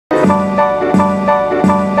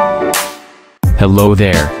Hello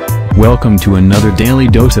there. Welcome to another daily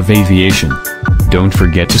dose of aviation. Don't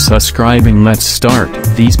forget to subscribe and let's start.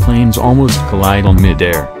 These planes almost collide on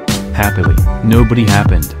mid-air. Happily, nobody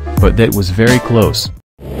happened, but that was very close.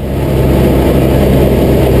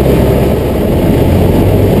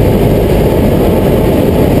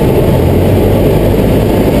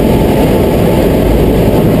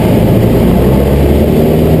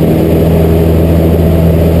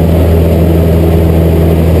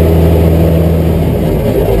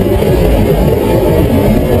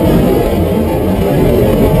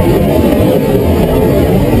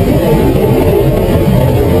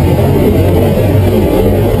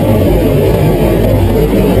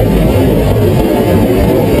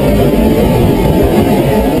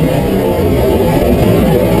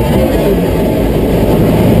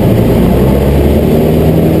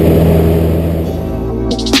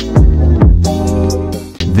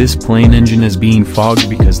 This plane engine is being fogged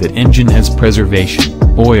because that engine has preservation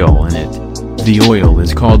oil in it. The oil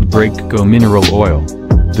is called brake-go mineral oil.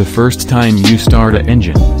 The first time you start an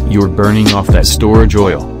engine, you're burning off that storage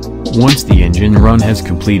oil. Once the engine run has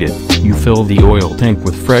completed, you fill the oil tank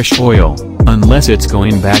with fresh oil, unless it's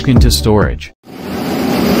going back into storage.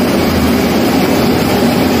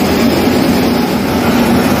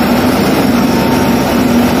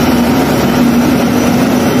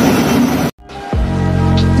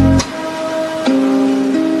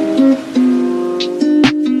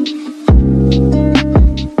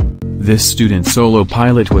 This student solo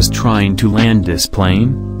pilot was trying to land this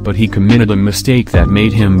plane, but he committed a mistake that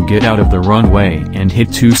made him get out of the runway and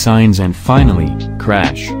hit two signs and finally,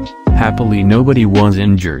 crash. Happily nobody was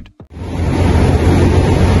injured.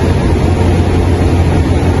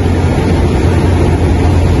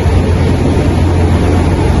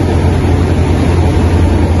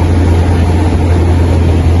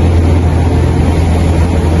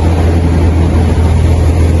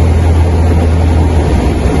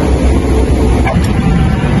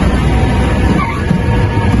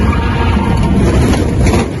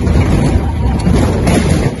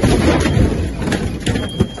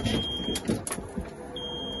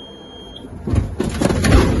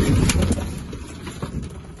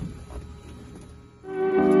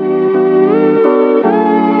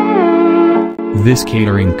 This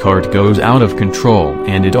catering cart goes out of control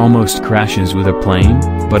and it almost crashes with a plane,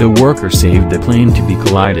 but a worker saved the plane to be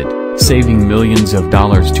collided, saving millions of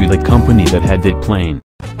dollars to the company that had that plane.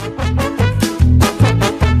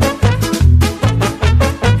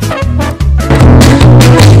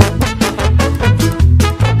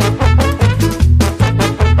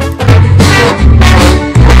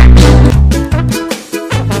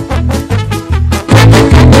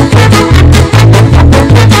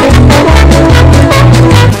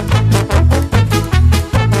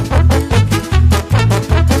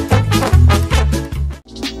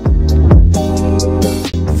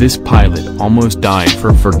 This pilot almost died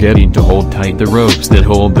for forgetting to hold tight the ropes that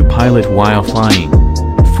hold the pilot while flying.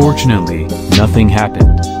 Fortunately, nothing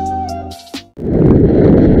happened.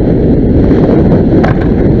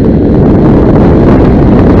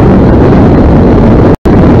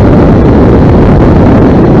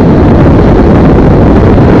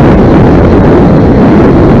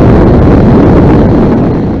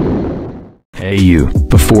 Hey you,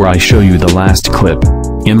 before I show you the last clip,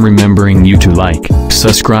 I'm remembering you to like,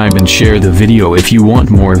 subscribe and share the video if you want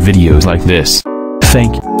more videos like this.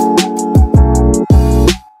 Thank you.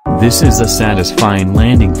 This is a satisfying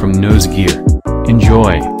landing from nose gear.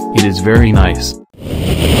 Enjoy, it is very nice.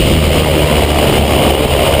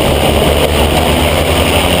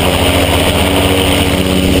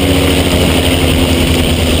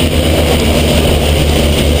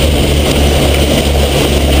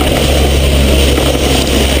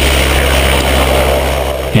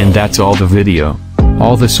 And that's all the video.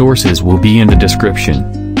 All the sources will be in the description.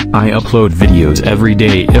 I upload videos every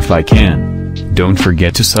day if I can. Don't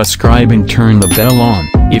forget to subscribe and turn the bell on,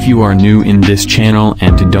 if you are new in this channel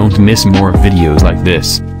and to don't miss more videos like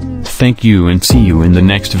this. Thank you and see you in the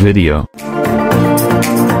next video.